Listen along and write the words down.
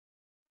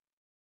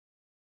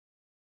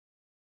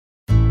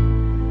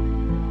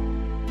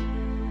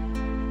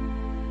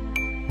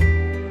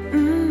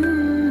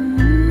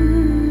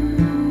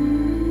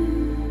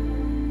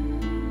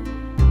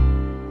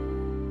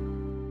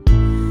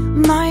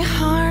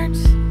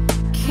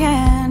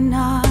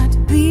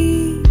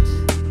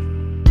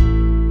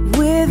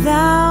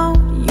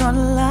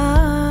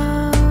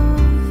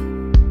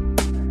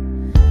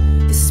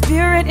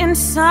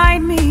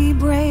inside me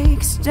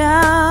breaks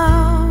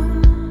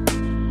down,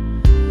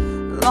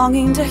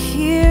 longing to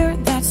hear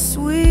that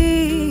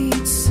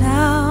sweet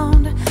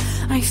sound.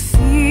 I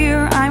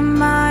fear I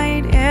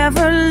might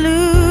ever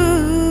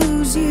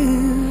lose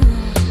you.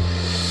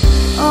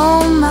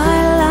 Oh my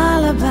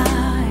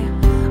lullaby,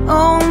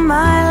 oh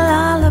my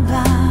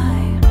lullaby,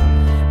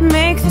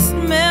 make this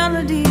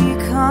melody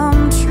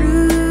come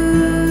true.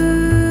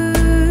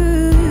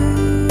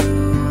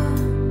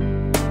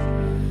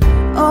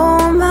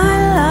 Oh my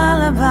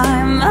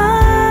lullaby,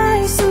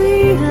 my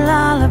sweet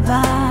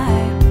lullaby,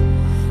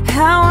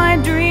 how I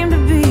dream to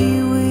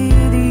be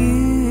with you.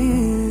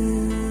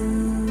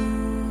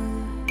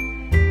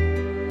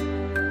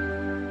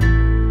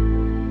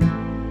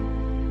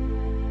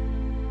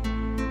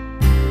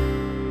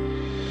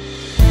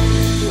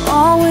 You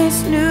always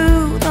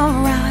knew the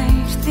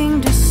right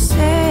thing to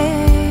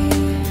say,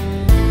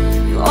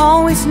 you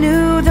always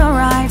knew the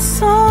right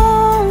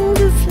song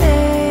to play.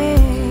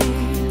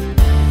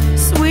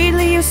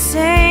 Sweetly you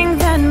sang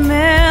that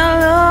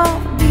melody,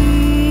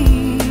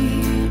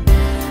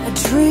 a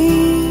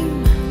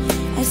dream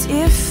as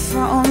if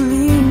for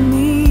only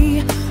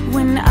me.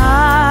 When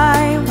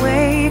I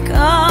wake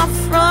up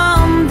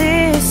from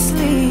this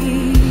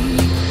sleep,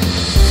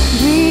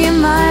 be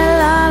my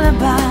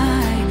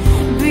lullaby,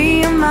 be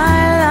my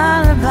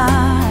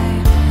lullaby,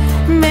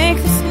 make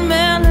this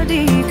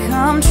melody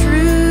come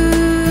true.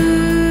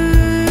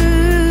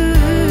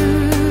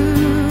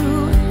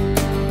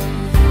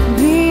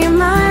 Be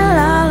my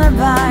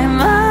lullaby,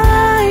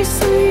 my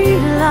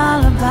sweet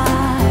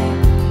lullaby,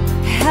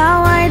 how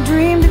I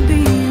dream